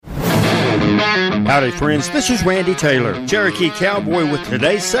Howdy, friends. This is Randy Taylor, Cherokee Cowboy, with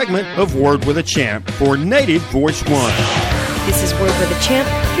today's segment of Word with a Champ for Native Voice One. This is Word with a Champ.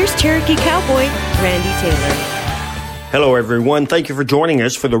 Here's Cherokee Cowboy, Randy Taylor. Hello, everyone. Thank you for joining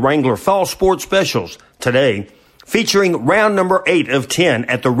us for the Wrangler Fall Sports Specials. Today, featuring round number 8 of 10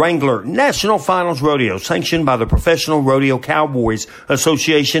 at the Wrangler National Finals Rodeo, sanctioned by the Professional Rodeo Cowboys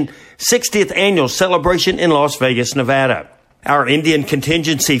Association 60th Annual Celebration in Las Vegas, Nevada. Our Indian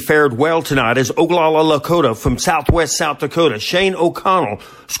contingency fared well tonight as Oglala Lakota from southwest South Dakota, Shane O'Connell,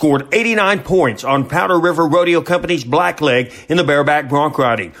 scored 89 points on Powder River Rodeo Company's blackleg in the bareback bronc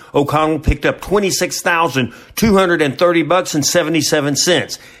riding. O'Connell picked up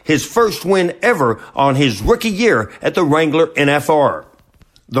 $26,230.77, his first win ever on his rookie year at the Wrangler NFR.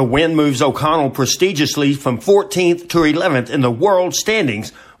 The win moves O'Connell prestigiously from 14th to 11th in the world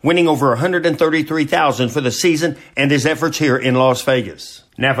standings, winning over $133,000 for the season and his efforts here in Las Vegas.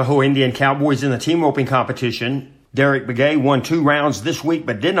 Navajo Indian Cowboys in the team roping competition. Derek Begay won 2 rounds this week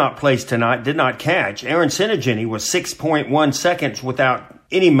but did not place tonight, did not catch. Aaron Senegini was 6.1 seconds without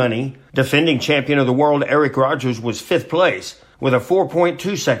any money. Defending champion of the world Eric Rogers was 5th place with a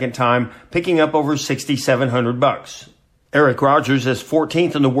 4.2 second time, picking up over $6,700. Eric Rogers is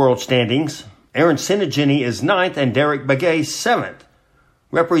 14th in the world standings. Aaron Senegini is 9th and Derek Begay 7th.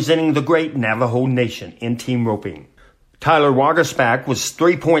 Representing the great Navajo Nation in team roping. Tyler Wagaspak was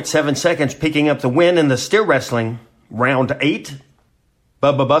 3.7 seconds picking up the win in the steer wrestling round 8.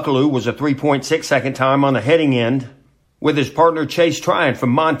 Bubba Buckaloo was a 3.6 second time on the heading end, with his partner Chase Tryon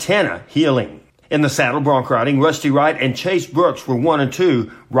from Montana heeling. In the saddle bronc riding, Rusty Wright and Chase Brooks were 1 and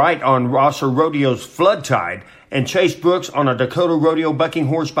 2, Wright on Rosser Rodeo's Flood Tide, and Chase Brooks on a Dakota Rodeo bucking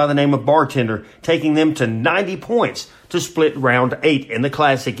horse by the name of Bartender, taking them to 90 points to split round 8 in the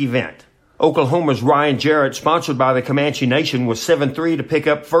classic event. Oklahoma's Ryan Jarrett, sponsored by the Comanche Nation, was 7-3 to pick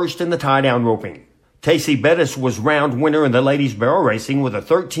up first in the tie-down roping. Tacey Bettis was round winner in the ladies barrel racing with a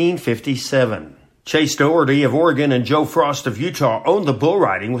 13.57. Chase Doherty of Oregon and Joe Frost of Utah owned the bull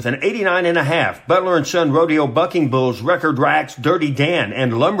riding with an 89.5. Butler & Son Rodeo bucking bulls Record Racks, Dirty Dan,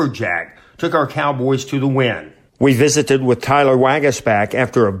 and Lumberjack took our Cowboys to the win. We visited with Tyler Wagaspak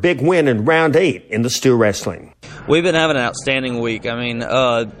after a big win in round 8 in the steer wrestling. We've been having an outstanding week. I mean,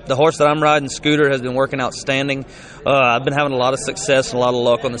 the horse that I'm riding, Scooter, has been working outstanding. I've been having a lot of success and a lot of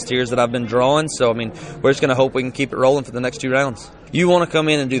luck on the steers that I've been drawing. So, I mean, we're just going to hope we can keep it rolling for the next 2 rounds. You want to come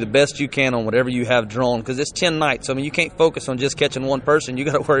in and do the best you can on whatever you have drawn, because it's 10 nights. I mean, you can't focus on just catching one person. You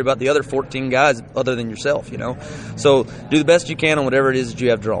got to worry about the other 14 guys other than yourself, you know. So do the best you can on whatever it is that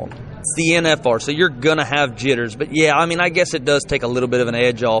you have drawn. It's the NFR, so you're going to have jitters. But, yeah, I mean, I guess it does take a little bit of an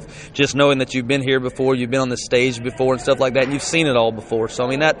edge off, just knowing that you've been here before, you've been on the stage before and stuff like that, and you've seen it all before. So, I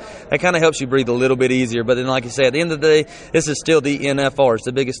mean, that kind of helps you breathe a little bit easier. But then, like you say, at the end of the day, this is still the NFR. It's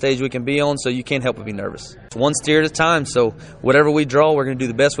the biggest stage we can be on, so you can't help but be nervous. It's one steer at a time, so whatever we draw, we're going to do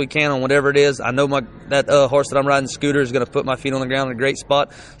the best we can on whatever it is. I know that horse that I'm riding, Scooter, is going to put my feet on the ground in a great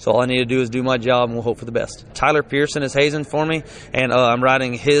spot, so all I need to do is do my job, and we'll hope for the best. Tyler Pearson is hazing for me, and I'm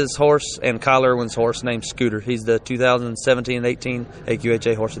riding his horse and Kyle Irwin's horse named Scooter. He's the 2017-18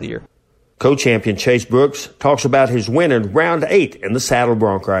 AQHA Horse of the Year. Co-champion Chase Brooks talks about his win in round 8 in the saddle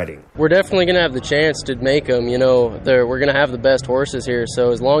bronc riding. We're definitely going to have the chance to make them. You know, we're going to have the best horses here,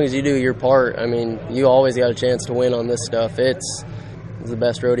 so as long as you do your part, I mean, you always got a chance to win on this stuff. It's the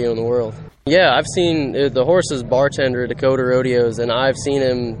best rodeo in the world. Yeah, I've seen the horse's Bartender at Dakota Rodeos, and I've seen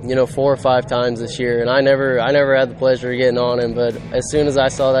him, 4 or 5 times this year, and I never had the pleasure of getting on him, but as soon as I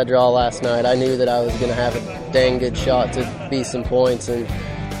saw that draw last night, I knew that I was going to have a dang good shot to beat some points. And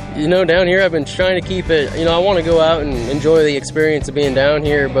down here I've been trying to keep it, I want to go out and enjoy the experience of being down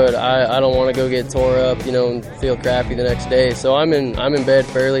here, but I don't want to go get tore up, and feel crappy the next day. So I'm in bed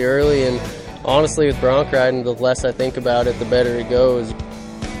fairly early, and honestly with bronc riding, the less I think about it, the better it goes.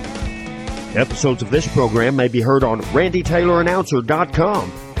 Episodes of this program may be heard on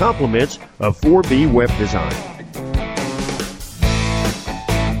RandyTaylorAnnouncer.com. Compliments of 4B Web Design.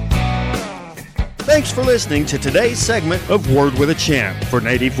 Thanks for listening to today's segment of Word with a Champ. For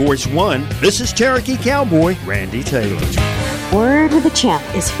Native Voice One, this is Cherokee Cowboy Randy Taylor. Word with a Champ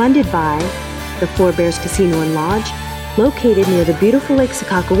is funded by the Four Bears Casino and Lodge, located near the beautiful Lake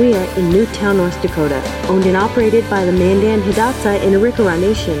Sakakawea in Newtown, North Dakota. Owned and operated by the Mandan Hidatsa in Arikara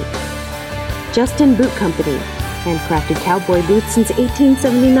Nation. Justin Boot Company, handcrafted cowboy boots since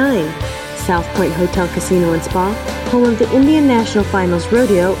 1879. South Point Hotel Casino and Spa, home of the Indian National Finals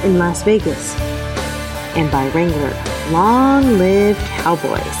Rodeo in Las Vegas. And by Wrangler, long live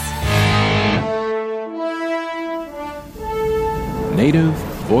Cowboys. Native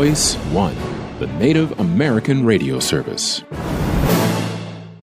Voice One, the Native American radio service.